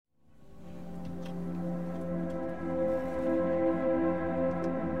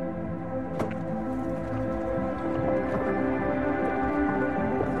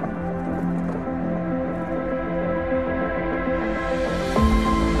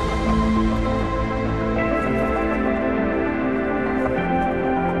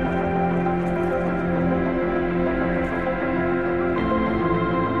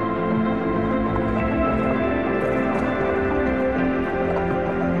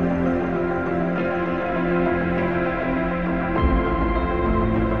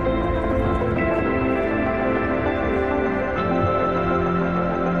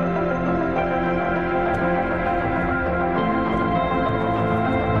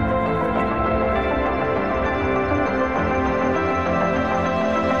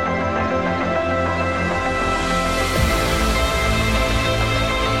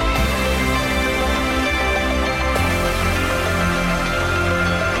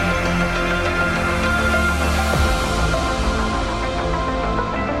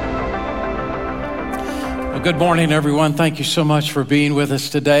Good morning, everyone. Thank you so much for being with us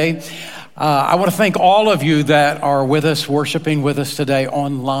today. I want to thank all of you that are with us, worshiping with us today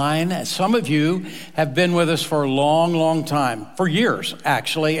online. Some of you have been with us for a long, long time, for years,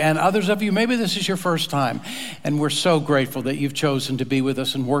 actually, and others of you, maybe this is your first time. And we're so grateful that you've chosen to be with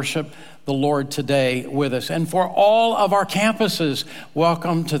us and worship the Lord today with us. And for all of our campuses,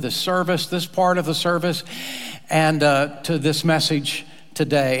 welcome to this service, this part of the service, and to this message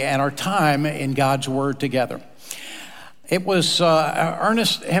today and our time in God's Word together. It was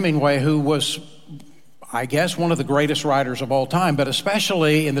Ernest Hemingway who was, I guess, one of the greatest writers of all time, but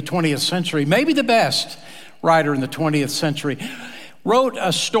especially in the 20th century, maybe the best writer in the 20th century, wrote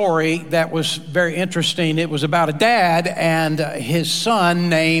a story that was very interesting. It was about a dad and his son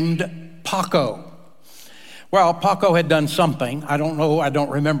named Paco. Well, Paco had done something. I don't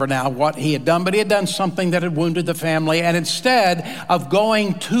remember now what he had done, but he had done something that had wounded the family. And instead of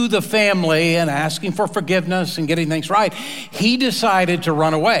going to the family and asking for forgiveness and getting things right, he decided to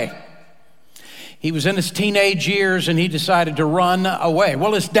run away. He was in his teenage years and he decided to run away.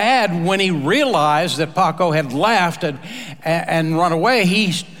 Well, his dad, when he realized that Paco had left and run away,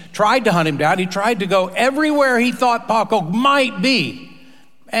 he tried to hunt him down. He tried to go everywhere he thought Paco might be,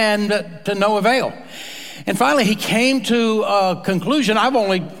 and to no avail. And finally, he came to a conclusion. I've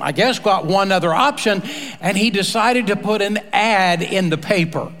only, I guess, got one other option, and he decided to put an ad in the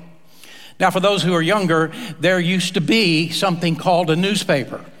paper. Now, for those who are younger, there used to be something called a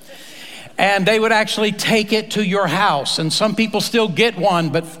newspaper. And they would actually take it to your house. And some people still get one,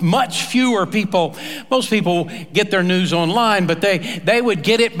 but much fewer people. Most people get their news online, but they would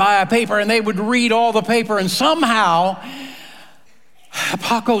get it by a paper, and they would read all the paper. And somehow,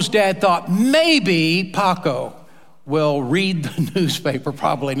 Paco's dad thought maybe Paco will read the newspaper.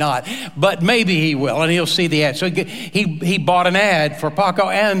 Probably not, but maybe he will, and he'll see the ad. So he bought an ad for Paco,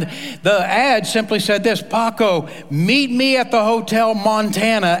 and the ad simply said this: Paco, meet me at the Hotel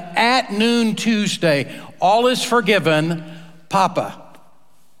Montana at noon Tuesday. All is forgiven, Papa.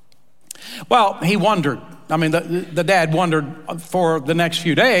 Well, he wondered. I mean, the dad wondered for the next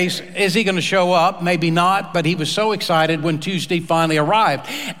few days, is he going to show up? Maybe not, but he was so excited when Tuesday finally arrived.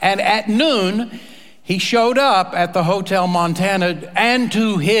 And at noon, he showed up at the Hotel Montana, and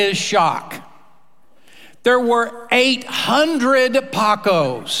to his shock, there were 800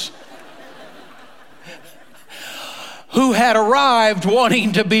 Pacos who had arrived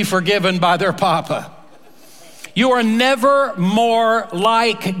wanting to be forgiven by their papa. You are never more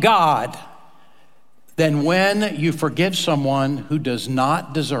like God than when you forgive someone who does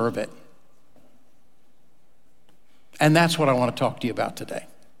not deserve it. And that's what I want to talk to you about today.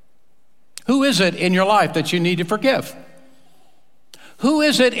 Who is it in your life that you need to forgive? Who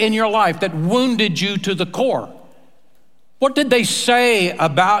is it in your life that wounded you to the core? What did they say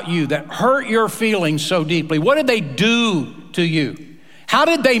about you that hurt your feelings so deeply? What did they do to you? How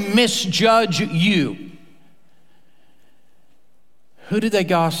did they misjudge you? Who did they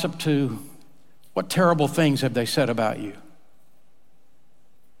gossip to? What terrible things have they said about you?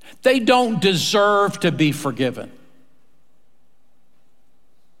 They don't deserve to be forgiven.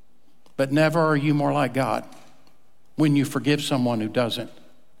 But never are you more like God when you forgive someone who doesn't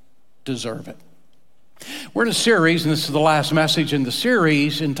deserve it. We're in a series, and this is the last message in the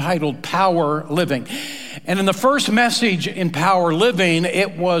series, entitled Power Living. And in the first message in Power Living,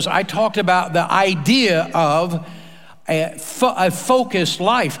 I talked about the idea of a focused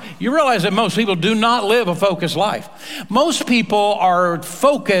life. You realize that most people do not live a focused life. Most people are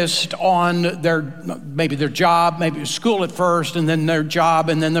focused on maybe their job, maybe school at first, and then their job,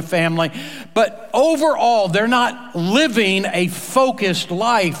 and then the family. But overall, they're not living a focused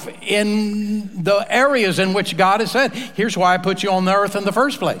life in the areas in which God has said, here's why I put you on the earth in the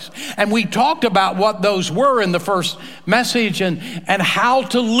first place. And we talked about what those were in the first message and how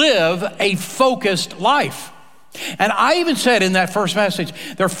to live a focused life. And I even said in that first message,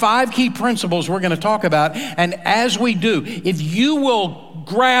 there are 5 key principles we're going to talk about. And as we do, if you will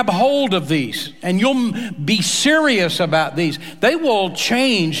grab hold of these and you'll be serious about these, they will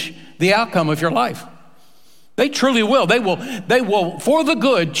change the outcome of your life. They truly will. They will, for the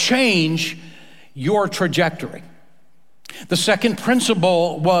good, change your trajectory. The second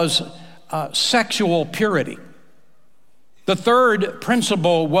principle was sexual purity. The third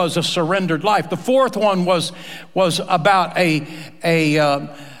principle was a surrendered life. The fourth one was about a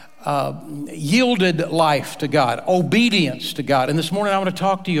yielded life to God, obedience to God. And this morning I want to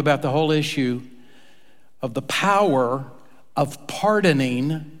talk to you about the whole issue of the power of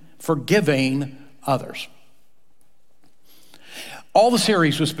pardoning, forgiving others. All the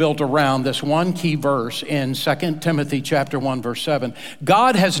series was built around this one key verse in 2 Timothy chapter 1, verse 7.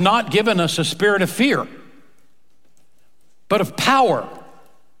 God has not given us a spirit of fear, but of power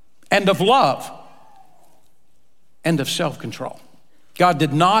and of love and of self-control. God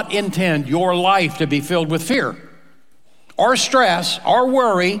did not intend your life to be filled with fear or stress or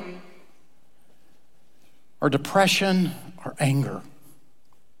worry or depression or anger.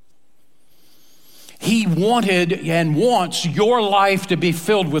 He wanted and wants your life to be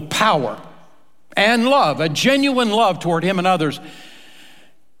filled with power and love, a genuine love toward him and others,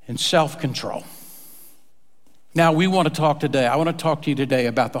 and self-control. Now, I want to talk to you today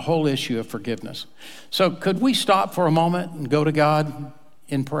about the whole issue of forgiveness. So could we stop for a moment and go to God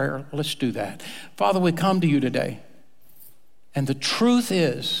in prayer? Let's do that. Father, we come to you today. And the truth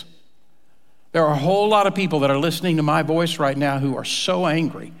is, there are a whole lot of people that are listening to my voice right now who are so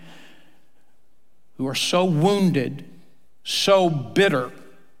angry, who are so wounded, so bitter,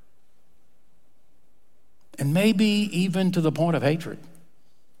 and maybe even to the point of hatred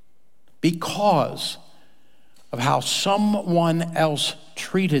because of how someone else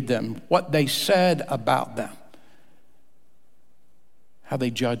treated them, what they said about them, how they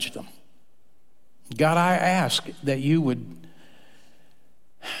judged them. God, I ask that you would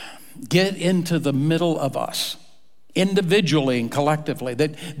get into the middle of us, individually and collectively,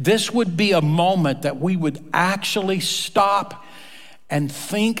 that this would be a moment that we would actually stop and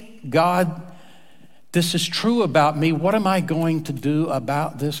think, God, this is true about me. What am I going to do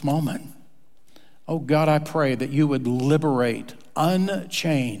about this moment? Oh God, I pray that you would liberate,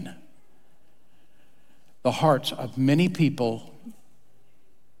 unchain the hearts of many people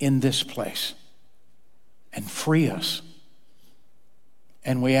in this place and free us.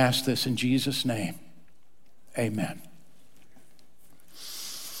 And we ask this in Jesus' name. Amen.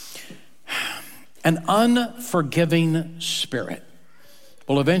 An unforgiving spirit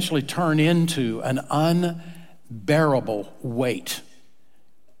will eventually turn into an unbearable weight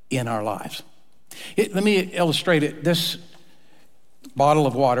in our lives. Let me illustrate it. This bottle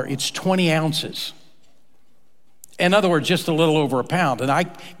of water, it's 20 ounces. In other words, just a little over a pound. And I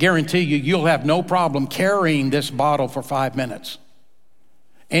guarantee you'll have no problem carrying this bottle for 5 minutes.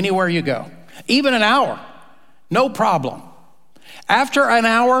 Anywhere you go. Even an hour, no problem. After an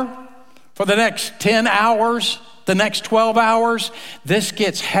hour, for the next 10 hours, the next 12 hours, this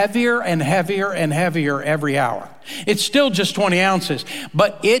gets heavier and heavier and heavier every hour. It's still just 20 ounces,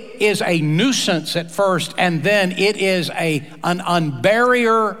 but it is a nuisance at first, and then it is an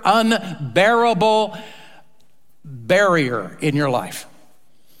unbearable barrier in your life.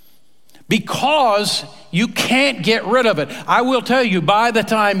 Because you can't get rid of it. I will tell you, by the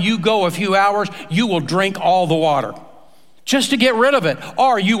time you go a few hours, you will drink all the water just to get rid of it.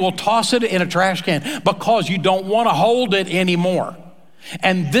 Or you will toss it in a trash can because you don't want to hold it anymore.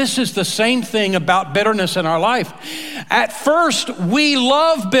 And this is the same thing about bitterness in our life. At first, we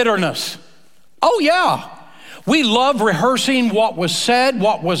love bitterness. Oh yeah. We love rehearsing what was said,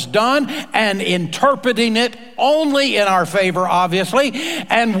 what was done, and interpreting it only in our favor, obviously.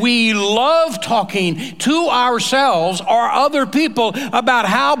 And we love talking to ourselves or other people about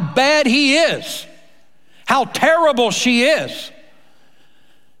how bad he is, how terrible she is.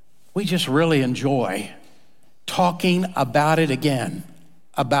 We just really enjoy talking about it again,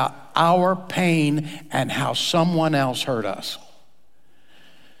 about our pain and how someone else hurt us.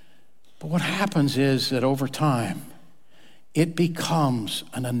 But what happens is that over time, it becomes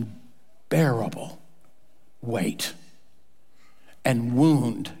an unbearable weight and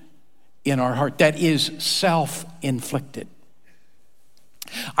wound in our heart that is self-inflicted.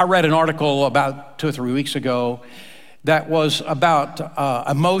 I read an article about 2 or 3 weeks ago that was about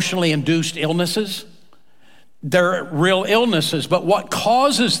emotionally induced illnesses. They're real illnesses, but what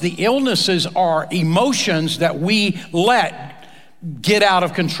causes the illnesses are emotions that we let get out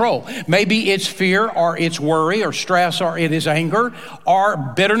of control. Maybe it's fear, or it's worry, or stress, or it is anger,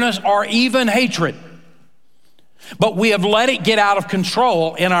 or bitterness, or even hatred. But we have let it get out of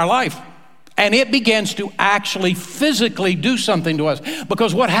control in our life. And it begins to actually physically do something to us.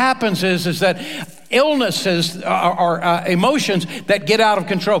 Because what happens is that illnesses or emotions that get out of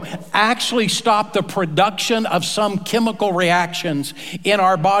control actually stop the production of some chemical reactions in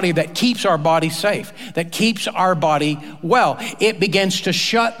our body that keeps our body safe, that keeps our body well. It begins to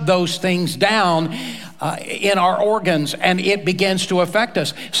shut those things down in our organs, and it begins to affect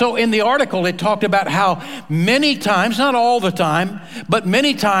us. So in the article, it talked about how many times, not all the time, but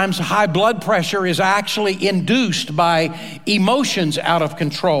many times high blood pressure is actually induced by emotions out of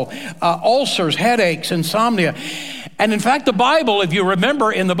control, ulcers, headaches, insomnia. And in fact, the Bible, if you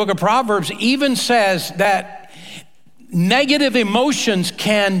remember in the book of Proverbs, even says that negative emotions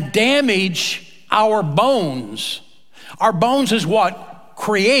can damage our bones. Our bones is what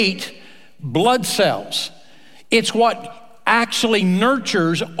create blood cells. It's what actually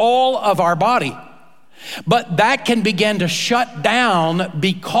nurtures all of our body. But that can begin to shut down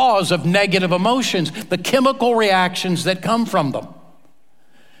because of negative emotions, the chemical reactions that come from them.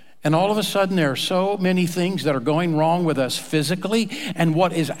 And all of a sudden, there are so many things that are going wrong with us physically, and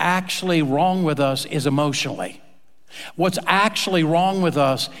what is actually wrong with us is emotionally. What's actually wrong with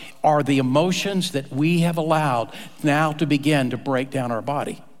us are the emotions that we have allowed now to begin to break down our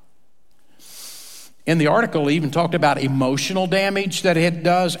body. In the article, it even talked about emotional damage that it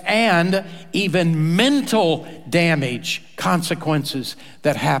does and even mental damage consequences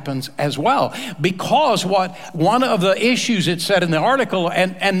that happens as well. Because one of the issues it said in the article,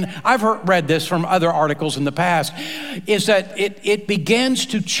 and I've read this from other articles in the past, is that it begins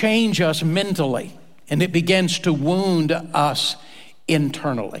to change us mentally and it begins to wound us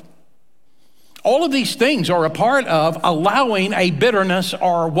internally. All of these things are a part of allowing a bitterness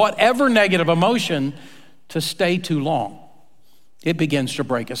or whatever negative emotion to stay too long. It begins to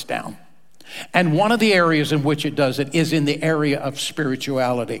break us down. And one of the areas in which it does it is in the area of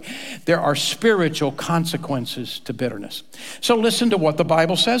spirituality. There are spiritual consequences to bitterness. So listen to what the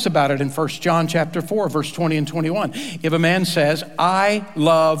Bible says about it in 1 John chapter 4, verse 20 and 21. If a man says, I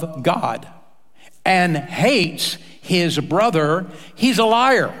love God, and hates his brother, he's a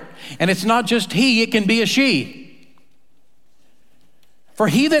liar. And it's not just he, it can be a she. For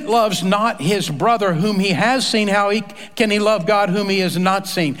he that loves not his brother whom he has seen, how can he love God whom he has not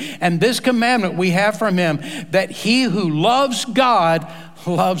seen? And this commandment we have from him, that he who loves God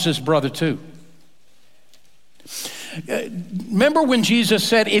loves his brother too. Remember when Jesus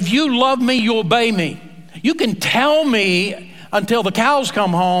said, if you love me, you obey me. You can tell me until the cows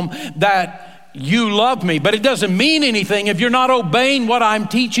come home that you love me, but it doesn't mean anything if you're not obeying what I'm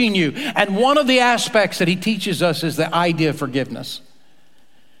teaching you. And one of the aspects that he teaches us is the idea of forgiveness.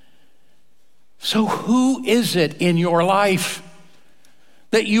 So who is it in your life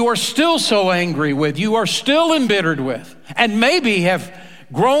that you are still so angry with, you are still embittered with, and maybe have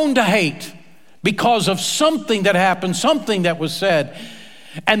grown to hate because of something that happened, something that was said?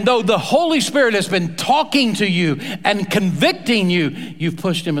 And though the Holy Spirit has been talking to you and convicting you, you've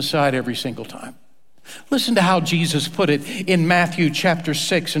pushed him aside every single time. Listen to how Jesus put it in Matthew chapter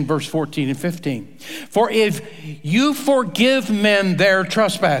 6 and verse 14 and 15. For if you forgive men their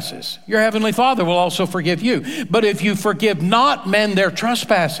trespasses, your heavenly Father will also forgive you. But if you forgive not men their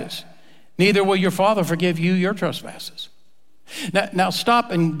trespasses, neither will your Father forgive you your trespasses. Now stop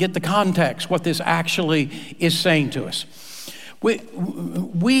and get the context, what this actually is saying to us.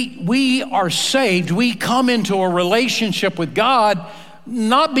 We are saved. We come into a relationship with God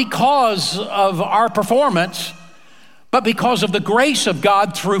not because of our performance, but because of the grace of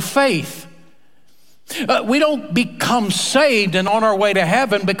God through faith. We don't become saved and on our way to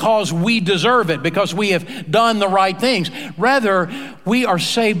heaven because we deserve it, because we have done the right things. Rather, we are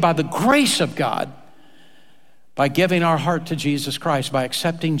saved by the grace of God, by giving our heart to Jesus Christ, by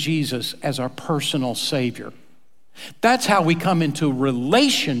accepting Jesus as our personal Savior. That's how we come into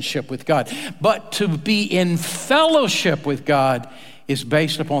relationship with God. But to be in fellowship with God is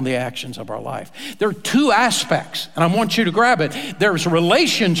based upon the actions of our life. There are two aspects, and I want you to grab it. There's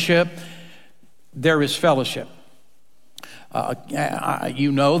relationship, there is fellowship.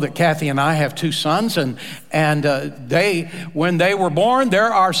 You know that Kathy and I have two sons, and when they were born,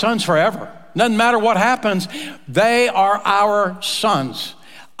 they're our sons forever. Doesn't matter what happens, they are our sons.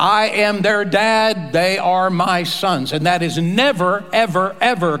 I am their dad, they are my sons. And that is never, ever,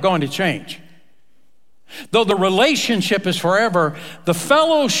 ever going to change. Though the relationship is forever, the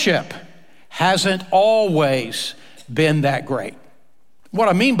fellowship hasn't always been that great. What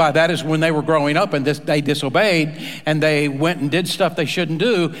I mean by that is when they were growing up and they disobeyed and they went and did stuff they shouldn't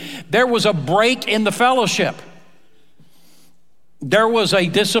do, there was a break in the fellowship. There was a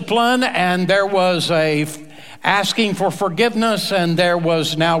discipline and there was a asking for forgiveness, and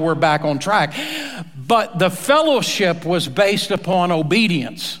now we're back on track. But the fellowship was based upon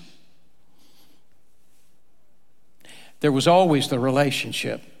obedience. There was always the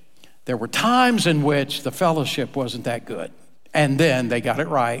relationship. There were times in which the fellowship wasn't that good. And then they got it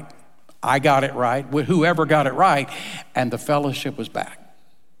right. I got it right. Whoever got it right. And the fellowship was back.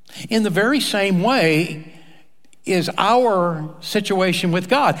 In the very same way is our situation with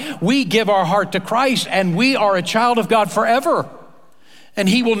God. We give our heart to Christ and we are a child of God forever. And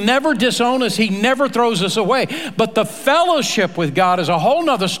he will never disown us. He never throws us away. But the fellowship with God is a whole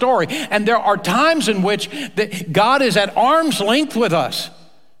nother story. And there are times in which God is at arm's length with us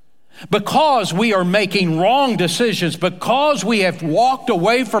because we are making wrong decisions, because we have walked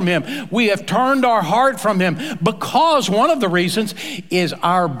away from him, we have turned our heart from him, because one of the reasons is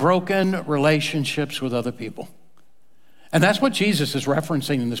our broken relationships with other people. And that's what Jesus is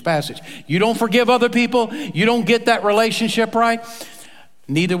referencing in this passage. You don't forgive other people, you don't get that relationship right,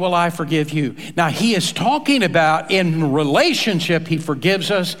 neither will I forgive you. Now, he is talking about in relationship, he forgives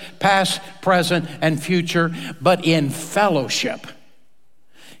us past, present, and future, but in fellowship.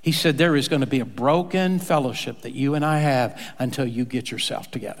 He said there is going to be a broken fellowship that you and I have until you get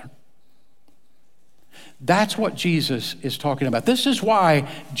yourself together. That's what Jesus is talking about. This is why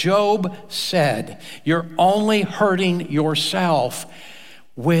Job said, you're only hurting yourself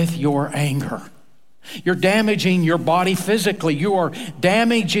with your anger. You're damaging your body physically. You are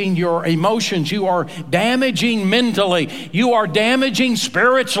damaging your emotions. You are damaging mentally. You are damaging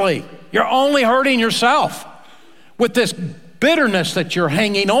spiritually. You're only hurting yourself with this bitterness that you're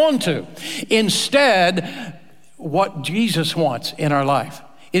hanging on to. Instead, what Jesus wants in our life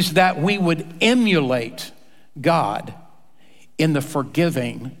is that we would emulate God in the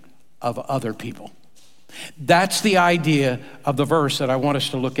forgiving of other people. That's the idea of the verse that I want us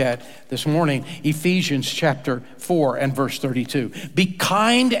to look at this morning, Ephesians chapter 4 and verse 32. Be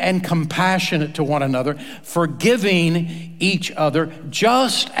kind and compassionate to one another, forgiving each other,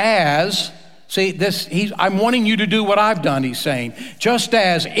 just as, I'm wanting you to do what I've done, he's saying, just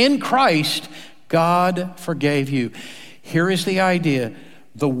as in Christ God forgave you. Here is the idea.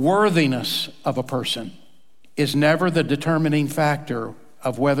 The worthiness of a person is never the determining factor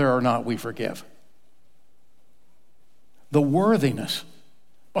of whether or not we forgive. The worthiness.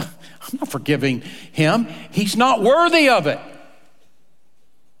 I'm not forgiving him. He's not worthy of it.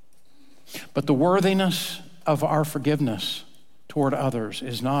 But the worthiness of our forgiveness toward others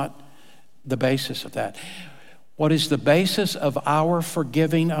is not the basis of that. What is the basis of our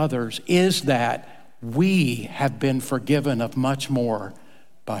forgiving others is that we have been forgiven of much more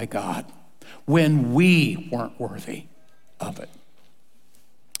by God when we weren't worthy of it.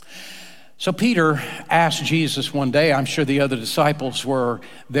 So Peter asked Jesus one day, I'm sure the other disciples were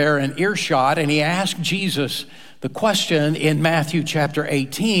there in earshot, and he asked Jesus the question in Matthew chapter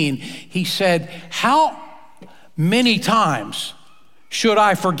 18. He said, how many times should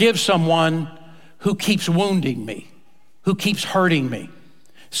I forgive someone who keeps wounding me, who keeps hurting me?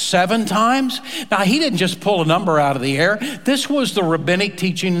 7 times? Now, he didn't just pull a number out of the air. This was the rabbinic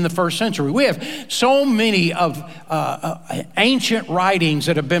teaching in the first century. We have so many of ancient writings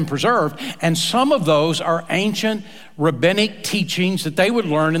that have been preserved, and some of those are ancient rabbinic teachings that they would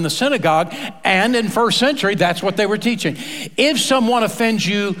learn in the synagogue, and in first century, that's what they were teaching. If someone offends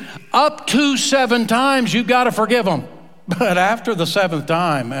you up to 7 times, you've got to forgive them. But after the 7th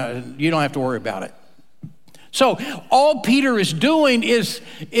time, you don't have to worry about it. So all Peter is doing is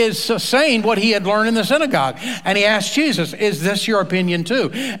saying what he had learned in the synagogue. And he asked Jesus, is this your opinion too?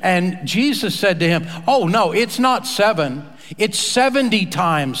 And Jesus said to him, oh no, it's not 7. It's 70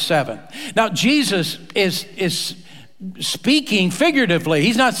 times 7. Now Jesus is speaking figuratively.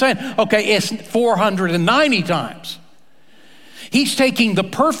 He's not saying, okay, it's 490 times. He's taking the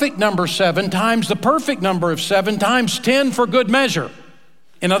perfect number 7 times the perfect number of 7 times 10 for good measure.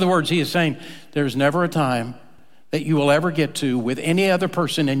 In other words, he is saying there's never a time that you will ever get to with any other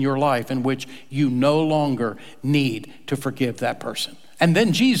person in your life in which you no longer need to forgive that person. And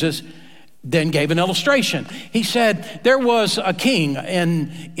then Jesus then gave an illustration. He said there was a king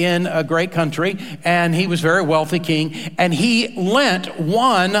in a great country, and he was a very wealthy king, and he lent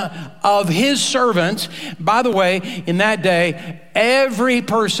one of his servants. By the way, in that day, every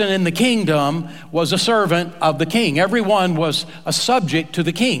person in the kingdom was a servant of the king. Everyone was a subject to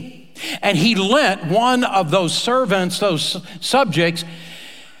the king. And he lent one of those servants, those subjects,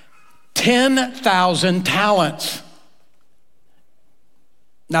 10,000 talents.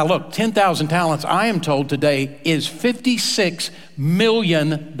 Now look, 10,000 talents, I am told today, is $56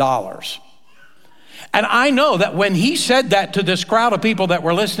 million. And I know that when he said that to this crowd of people that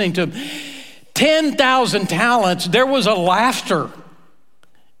were listening to him, 10,000 talents, there was a laughter.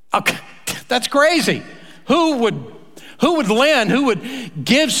 Okay, that's crazy. Who would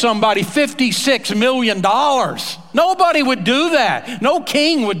give somebody $56 million? Nobody would do that. No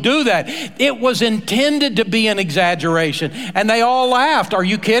king would do that. It was intended to be an exaggeration. And they all laughed. Are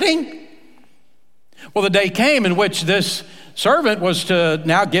you kidding? Well, the day came in which this servant was to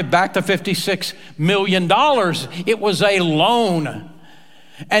now give back the $56 million. It was a loan.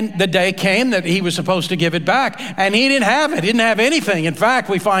 And the day came that he was supposed to give it back. And he didn't have it. He didn't have anything. In fact,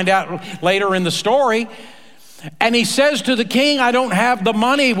 we find out later in the story, and he says to the king, I don't have the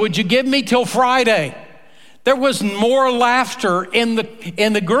money. Would you give me till Friday? There was more laughter in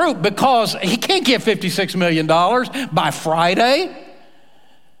the group because he can't get $56 million by Friday.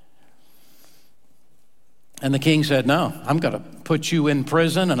 And the king said, no, I'm going to put you in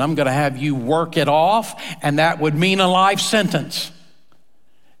prison and I'm going to have you work it off, and that would mean a life sentence.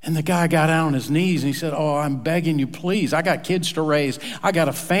 And the guy got down on his knees and he said, oh, I'm begging you, please. I got kids to raise. I got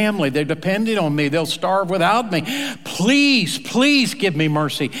a family. They're dependent on me. They'll starve without me. Please, please give me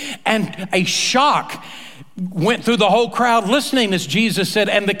mercy. And a shock went through the whole crowd listening as Jesus said,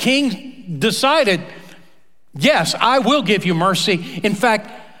 and the king decided, yes, I will give you mercy. In fact,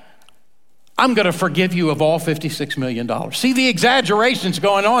 I'm going to forgive you of all $56 million. See the exaggerations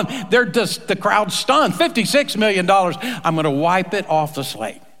going on. They're just, the crowd's stunned. $56 million. I'm going to wipe it off the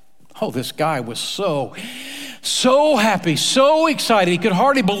slate. Oh, this guy was so happy, so excited. He could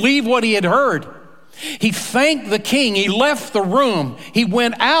hardly believe what he had heard. He thanked the king. He left the room. He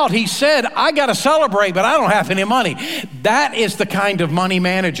went out. He said, I got to celebrate, but I don't have any money. That is the kind of money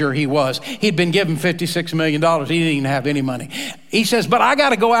manager he was. He'd been given $56 million. He didn't even have any money. He says, but I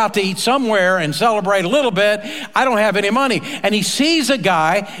got to go out to eat somewhere and celebrate a little bit. I don't have any money. And he sees a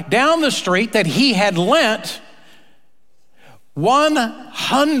guy down the street that he had lent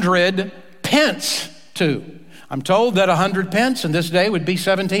 100 pence to. I'm told that 100 pence in this day would be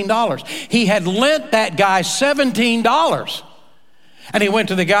 $17. He had lent that guy $17. And he went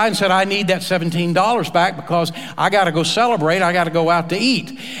to the guy and said, I need that $17 back because I got to go celebrate. I got to go out to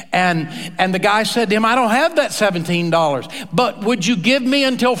eat. And the guy said to him, I don't have that $17, but would you give me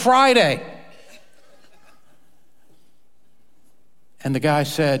until Friday? And the guy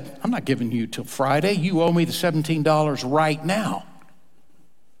said, I'm not giving you till Friday. You owe me the $17 right now.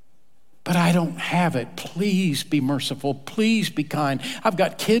 But I don't have it. Please be merciful. Please be kind. I've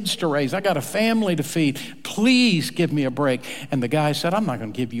got kids to raise. I got a family to feed. Please give me a break. And the guy said, I'm not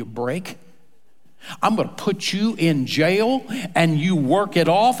going to give you a break. I'm going to put you in jail and you work it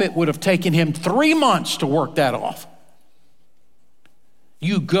off. It would have taken him 3 months to work that off.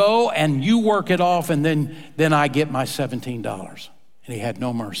 You go and you work it off, and then I get my $17. And he had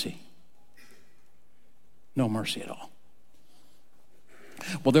no mercy. No mercy at all.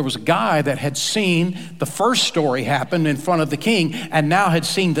 Well, there was a guy that had seen the first story happen in front of the king and now had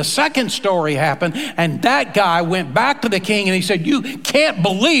seen the second story happen. And that guy went back to the king and he said, you can't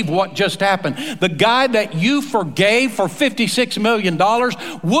believe what just happened. The guy that you forgave for $56 million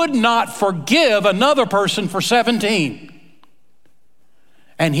would not forgive another person for 17.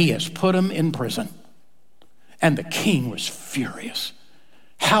 And he has put him in prison. And the king was furious.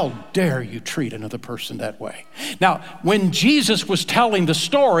 How dare you treat another person that way? Now, when Jesus was telling the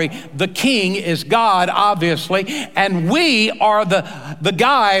story, the king is God, obviously, and we are the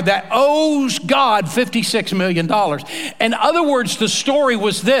guy that owes God $56 million. In other words, the story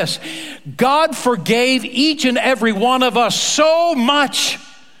was this: God forgave each and every one of us so much.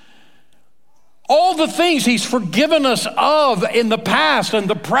 All the things he's forgiven us of in the past and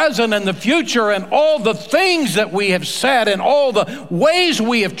the present and the future, and all the things that we have said and all the ways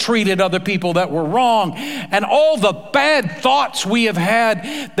we have treated other people that were wrong and all the bad thoughts we have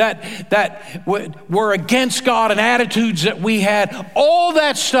had that were against God and attitudes that we had, all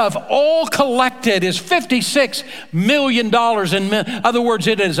that stuff, all collected is $56 million. In other words,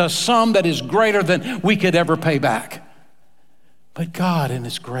 it is a sum that is greater than we could ever pay back. But God in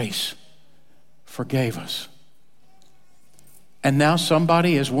his grace forgave us. And now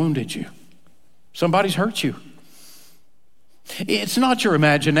somebody has wounded you. Somebody's hurt you. It's not your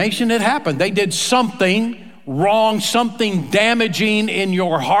imagination. It happened. They did something wrong, something damaging in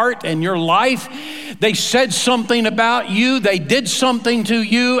your heart and your life. They said something about you. They did something to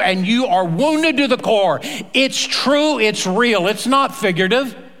you, and you are wounded to the core. It's true. It's real. It's not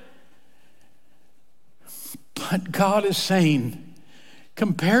figurative. But God is saying,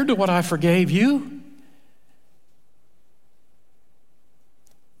 compared to what I forgave you,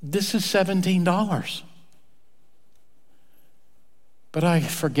 this is $17. But I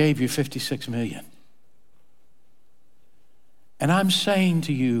forgave you $56 million. And I'm saying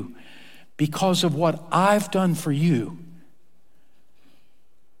to you, because of what I've done for you,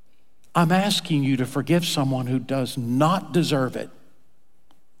 I'm asking you to forgive someone who does not deserve it.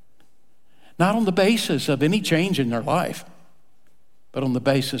 Not on the basis of any change in their life, but on the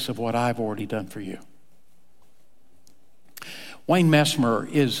basis of what I've already done for you. Wayne Messmer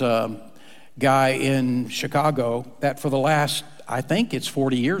is a guy in Chicago that for the last, I think it's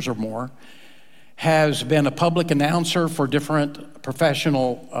 40 years or more, has been a public announcer for different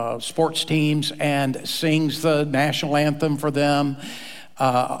professional sports teams and sings the national anthem for them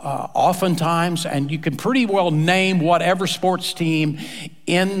oftentimes, and you can pretty well name whatever sports team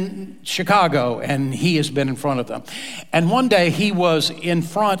in Chicago, and he has been in front of them. And one day he was in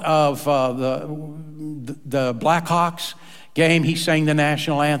front of the Blackhawks game, he sang the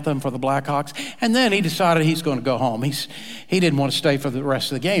national anthem for the Blackhawks, and then he decided he's going to go home. He didn't want to stay for the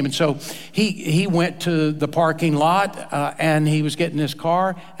rest of the game, and so he went to the parking lot, and he was getting his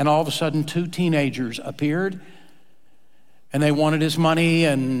car, and all of a sudden 2 teenagers appeared, and they wanted his money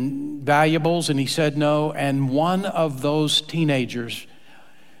and valuables, and he said no, and one of those teenagers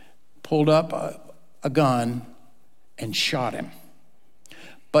pulled up a gun and shot him.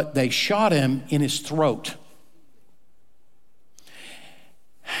 But they shot him in his throat.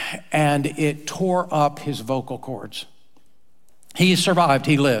 And it tore up his vocal cords. He survived,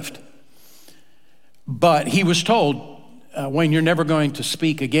 he lived. But he was told, Wayne, you're never going to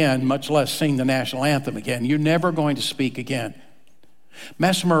speak again, much less sing the national anthem again. You're never going to speak again.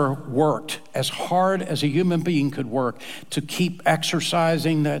 Mesmer worked as hard as a human being could work to keep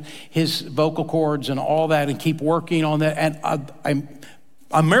exercising his vocal cords and all that, and keep working on that. And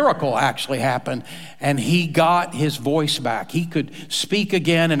a miracle actually happened, and he got his voice back. He could speak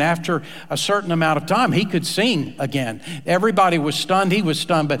again, and after a certain amount of time, he could sing again. Everybody was stunned. He was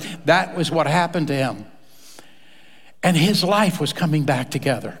stunned, but that was what happened to him. And his life was coming back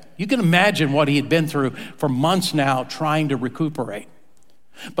together. You can imagine what he had been through for months now trying to recuperate.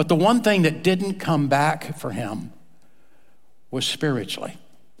 But the one thing that didn't come back for him was spiritually.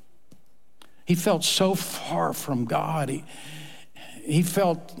 He felt so far from God. He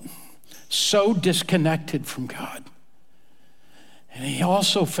felt so disconnected from God. And he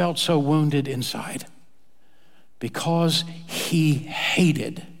also felt so wounded inside because he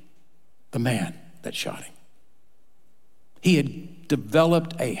hated the man that shot him. He had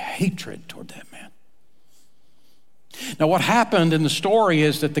developed a hatred toward that man. Now, what happened in the story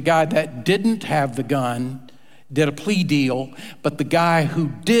is that the guy that didn't have the gun did a plea deal, but the guy who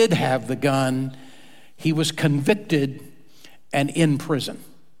did have the gun, he was convicted and in prison.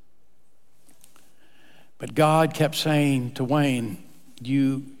 But God kept saying to Wayne,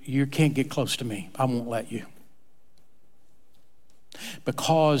 you can't get close to me. I won't let you.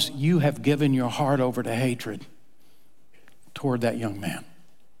 Because you have given your heart over to hatred toward that young man.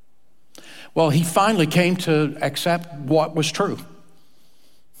 Well, he finally came to accept what was true.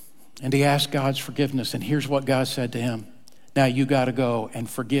 And he asked God's forgiveness. And here's what God said to him. Now you got to go and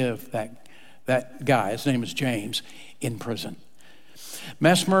forgive that guy, his name is James, in prison.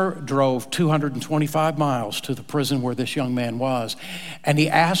 Mesmer drove 225 miles to the prison where this young man was, and he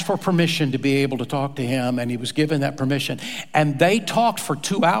asked for permission to be able to talk to him, and he was given that permission. And they talked for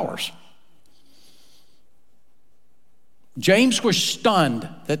 2 hours. James was stunned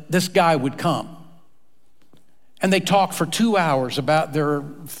that this guy would come. And they talked for 2 hours about their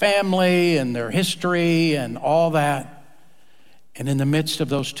family and their history and all that. And in the midst of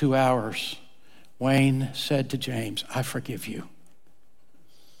those 2 hours, Wayne said to James, I forgive you.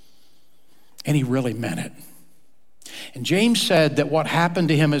 And he really meant it. And James said that what happened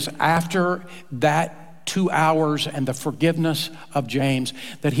to him is after that 2 hours and the forgiveness of James,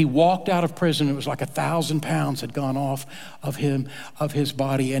 that he walked out of prison. It was like 1,000 pounds had gone off of him, of his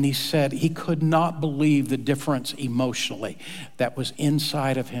body. And he said he could not believe the difference emotionally that was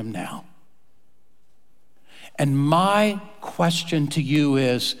inside of him now. And my question to you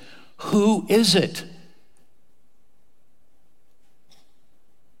is, who is it?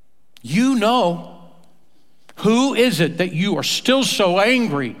 You know, who is it that you are still so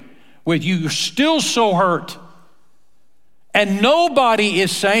angry with? You're still so hurt. And nobody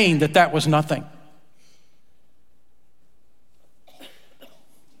is saying that was nothing.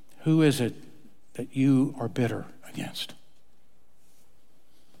 Who is it that you are bitter against?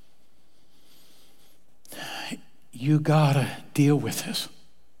 You gotta deal with this,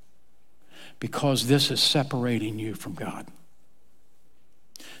 because this is separating you from God.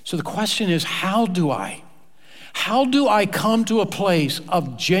 So the question is, how do I come to a place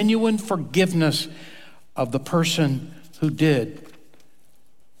of genuine forgiveness of the person who did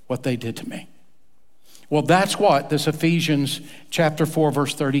what they did to me? Well, that's what this Ephesians chapter 4,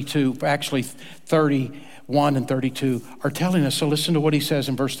 verse 32, actually 31 and 32 are telling us. So listen to what he says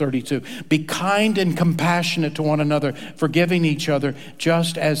in verse 32. Be kind and compassionate to one another, forgiving each other,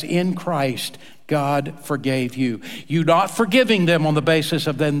 just as in Christ God forgave you. You're not forgiving them on the basis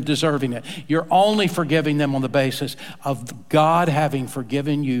of them deserving it. You're only forgiving them on the basis of God having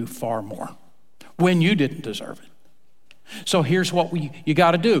forgiven you far more when you didn't deserve it. So here's what you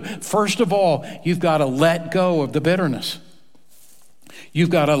got to do. First of all, you've got to let go of the bitterness. You've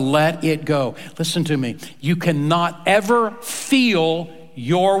got to let it go. Listen to me. You cannot ever feel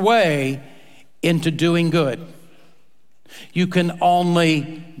your way into doing good. You can only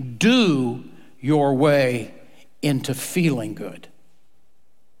do your way into feeling good.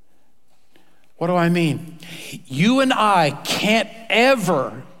 What do I mean? You and I can't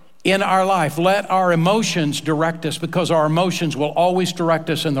ever in our life let our emotions direct us, because our emotions will always direct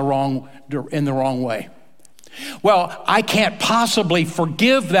us in the wrong way. Well, I can't possibly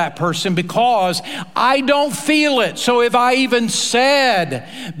forgive that person because I don't feel it. So if I even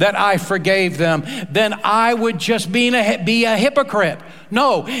said that I forgave them, then I would just be a hypocrite.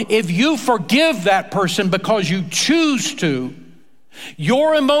 No, if you forgive that person because you choose to,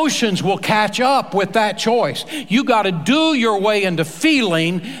 your emotions will catch up with that choice. You got to do your way into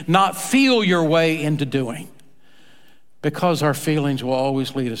feeling, not feel your way into doing, because our feelings will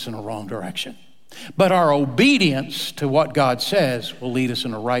always lead us in a wrong direction. But our obedience to what God says will lead us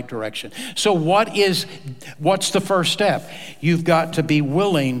in the right direction. So what's the first step? You've got to be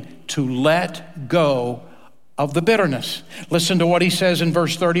willing to let go of the bitterness. Listen to what he says in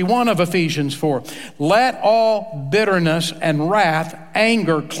verse 31 of Ephesians 4. Let all bitterness and wrath,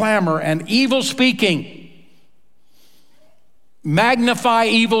 anger, clamor, and evil speaking. Magnify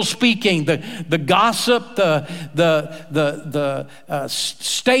evil speaking, the gossip, the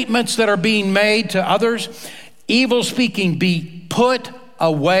statements that are being made to others. Evil speaking be put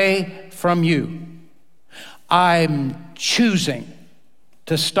away from you. I'm choosing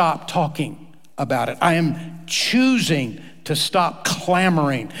to stop talking about it. I am choosing to stop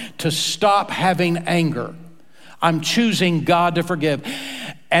clamoring, to stop having anger. I'm choosing God to forgive.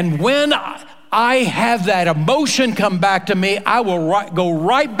 And when I have that emotion come back to me, I will go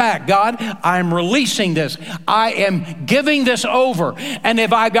right back. God, I'm releasing this. I am giving this over. And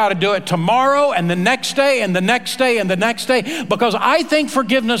if I got to do it tomorrow and the next day and the next day and the next day, because I think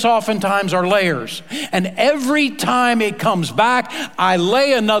forgiveness oftentimes are layers. And every time it comes back, I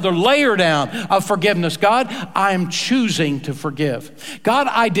lay another layer down of forgiveness. God, I'm choosing to forgive. God,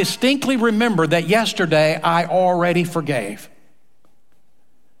 I distinctly remember that yesterday I already forgave.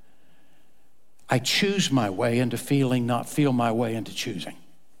 I choose my way into feeling, not feel my way into choosing.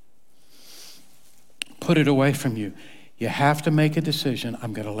 Put it away from you. You have to make a decision.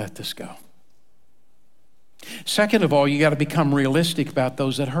 I'm going to let this go. Second of all, you got to become realistic about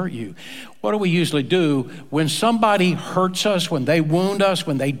those that hurt you. What do we usually do when somebody hurts us, when they wound us,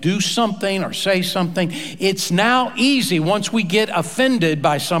 when they do something or say something? It's now easy, once we get offended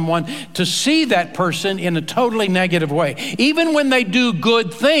by someone, to see that person in a totally negative way. Even when they do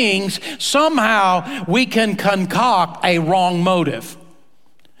good things, somehow we can concoct a wrong motive.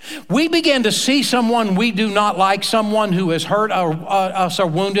 We begin to see someone we do not like, someone who has hurt us or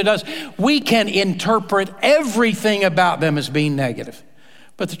wounded us. We can interpret everything about them as being negative.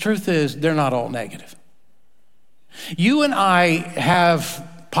 But the truth is, they're not all negative. You and I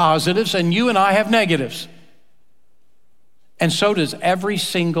have positives and you and I have negatives. And so does every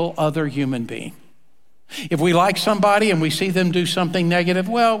single other human being. If we like somebody and we see them do something negative,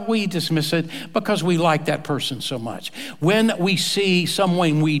 well, we dismiss it because we like that person so much. When we see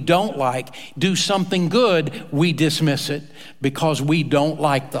someone we don't like do something good, we dismiss it because we don't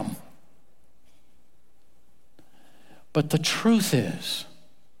like them. But the truth is,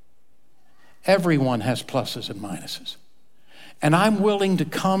 everyone has pluses and minuses. And I'm willing to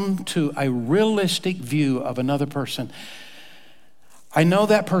come to a realistic view of another person. I know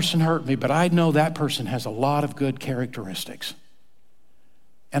that person hurt me, but I know that person has a lot of good characteristics.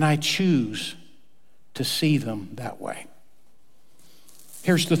 And I choose to see them that way.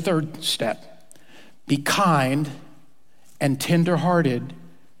 Here's the third step. Be kind and tenderhearted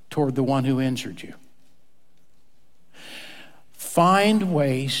toward the one who injured you. Find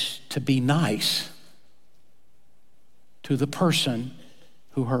ways to be nice to the person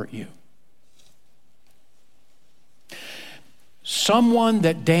who hurt you. Someone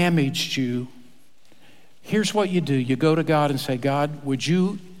that damaged you, here's what you do. You go to God and say, God, would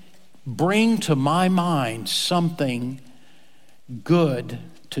you bring to my mind something good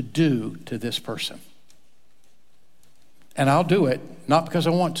to do to this person? And I'll do it, not because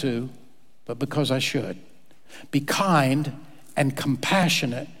I want to, but because I should. Be kind and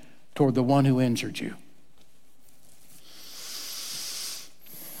compassionate toward the one who injured you.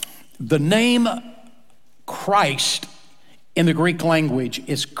 The name Christ in the Greek language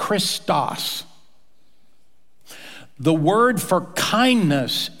is Christos. The word for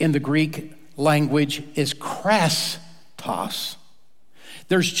kindness in the Greek language is chrestos.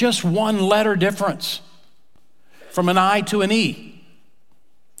 There's just one letter difference from an I to an E.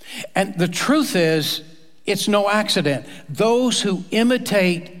 And the truth is, it's no accident. Those who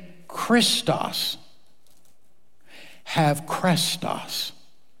imitate Christos have Krestos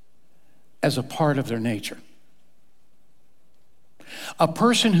as a part of their nature. A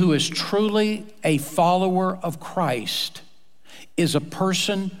person who is truly a follower of Christ is a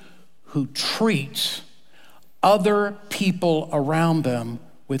person who treats other people around them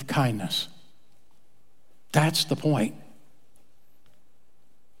with kindness. That's the point.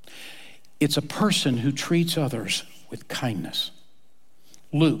 It's a person who treats others with kindness.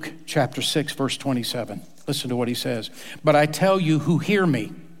 Luke chapter 6, verse 27. Listen to what he says. But I tell you who hear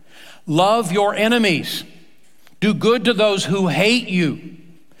me, love your enemies. Do good to those who hate you.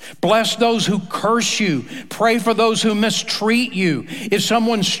 Bless those who curse you. Pray for those who mistreat you. If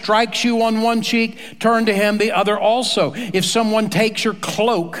someone strikes you on one cheek, turn to him the other also. If someone takes your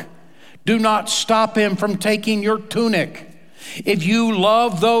cloak, do not stop him from taking your tunic. If you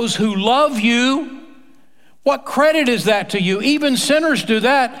love those who love you, what credit is that to you? Even sinners do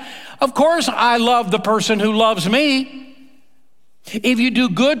that. Of course, I love the person who loves me. If you do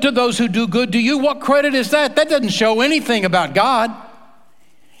good to those who do good to you, what credit is that? That doesn't show anything about God.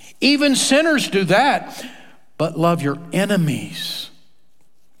 Even sinners do that. But love your enemies.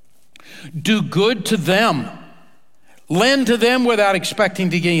 Do good to them. Lend to them without expecting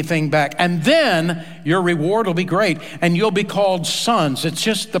to get anything back. And then your reward will be great, and you'll be called sons. It's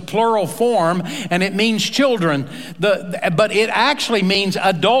just the plural form, and it means children. But it actually means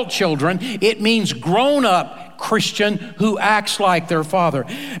adult children. It means grown-up Christian who acts like their father.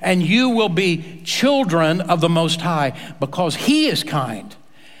 And you will be children of the Most High, because He is kind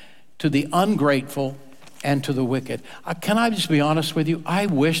to the ungrateful and to the wicked. Can I just be honest with you? I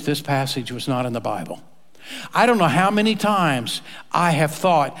wish this passage was not in the Bible. I don't know how many times I have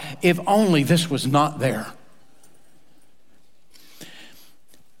thought, if only this was not there.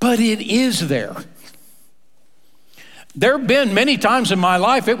 But it is there. There have been many times in my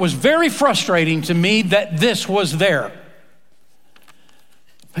life it was very frustrating to me that this was there,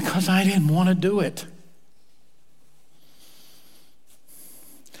 because I didn't want to do it.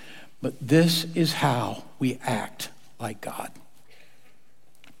 But this is how we act like God.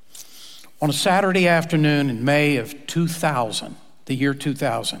 On a Saturday afternoon in May of 2000, the year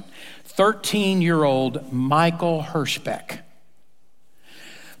 2000, 13-year-old Michael Hirschbeck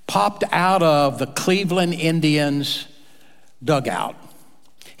popped out of the Cleveland Indians dugout.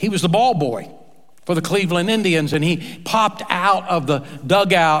 He was the ball boy for the Cleveland Indians, and he popped out of the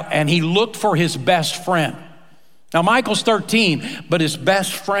dugout and he looked for his best friend. Now, Michael's 13, but his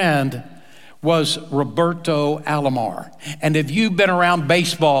best friend was Roberto Alomar. And if you've been around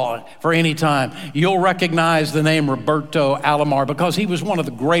baseball for any time, you'll recognize the name Roberto Alomar, because he was one of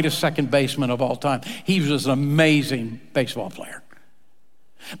the greatest second basemen of all time. He was an amazing baseball player.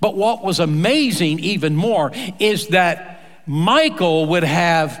 But what was amazing even more is that Michael would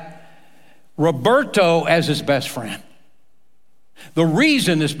have Roberto as his best friend. The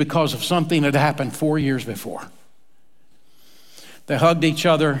reason is because of something that happened 4 years before. They hugged each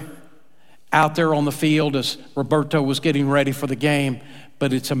other out there on the field as Roberto was getting ready for the game.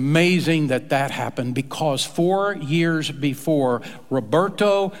 But it's amazing that that happened, because 4 years before,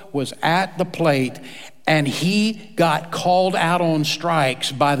 Roberto was at the plate and he got called out on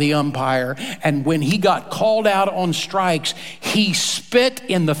strikes by the umpire. And when he got called out on strikes, he spit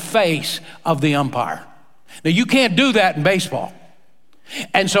in the face of the umpire. Now, you can't do that in baseball.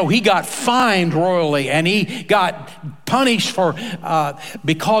 And so he got fined royally, and he got punished for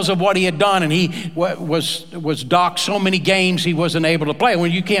because of what he had done. And he was docked so many games he wasn't able to play.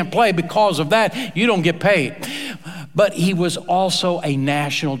 When you can't play because of that, you don't get paid. But he was also a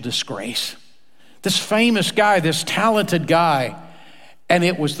national disgrace. This famous guy, this talented guy, and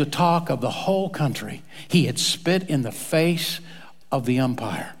it was the talk of the whole country. He had spit in the face of the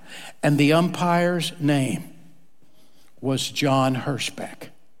umpire, and the umpire's name was John Hirschbeck.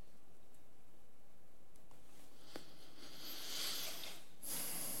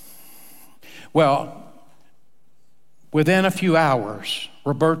 Well, within a few hours,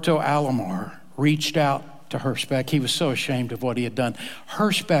 Roberto Alomar reached out to Hirschbeck. He was so ashamed of what he had done.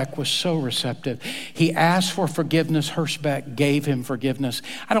 Hirschbeck was so receptive. He asked for forgiveness. Hirschbeck gave him forgiveness.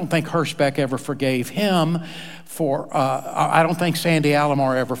 I don't think Hirschbeck ever forgave him I don't think Sandy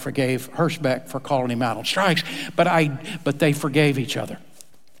Alomar ever forgave Hirschbeck for calling him out on strikes, but they forgave each other.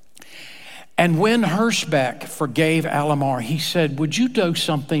 And when Hirschbeck forgave Alomar, he said, would you do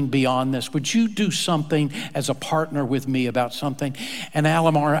something beyond this? Would you do something as a partner with me about something? And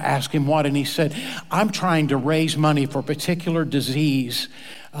Alomar asked him what, and he said, I'm trying to raise money for a particular disease,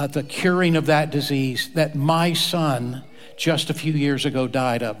 the curing of that disease that my son just a few years ago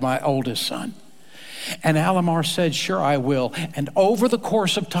died of, my oldest son. And Alomar said, sure, I will. And over the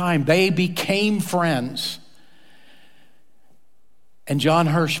course of time, they became friends. And John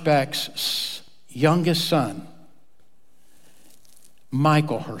Hirschbeck's youngest son,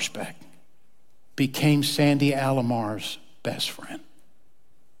 Michael Hirschbeck, became Sandy Alomar's best friend.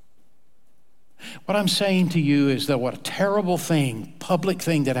 What I'm saying to you is that what a terrible thing, public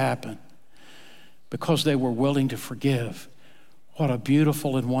thing that happened, because they were willing to forgive, what a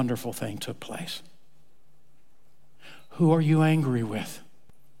beautiful and wonderful thing took place. Who are you angry with?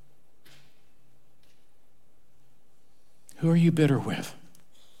 Who are you bitter with?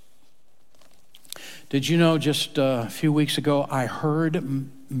 Did you know just a few weeks ago, I heard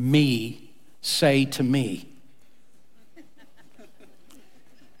me say to me,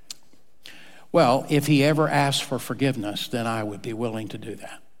 well, if he ever asked for forgiveness, then I would be willing to do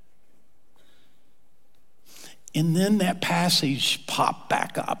that. And then that passage popped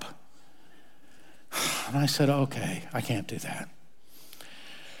back up. And I said, okay, I can't do that.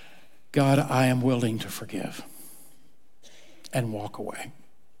 God, I am willing to forgive and walk away.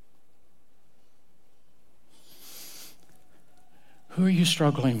 Who are you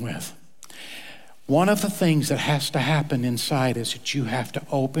struggling with? One of the things that has to happen inside is that you have to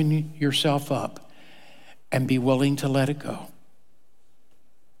open yourself up and be willing to let it go.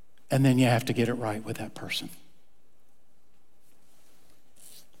 And then you have to get it right with that person.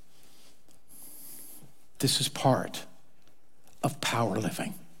 This is part of power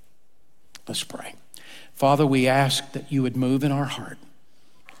living. Let's pray. Father, we ask that you would move in our heart,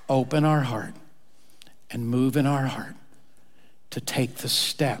 open our heart, and move in our heart to take the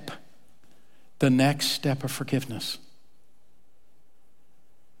step, the next step of forgiveness,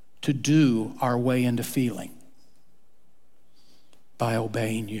 to do our way into feeling by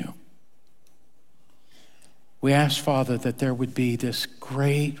obeying you. We ask, Father, that there would be this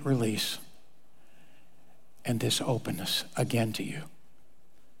great release and this openness again to you,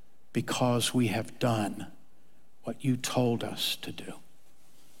 because we have done what you told us to do.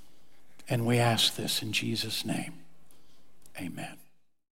 And we ask this in Jesus' name. Amen.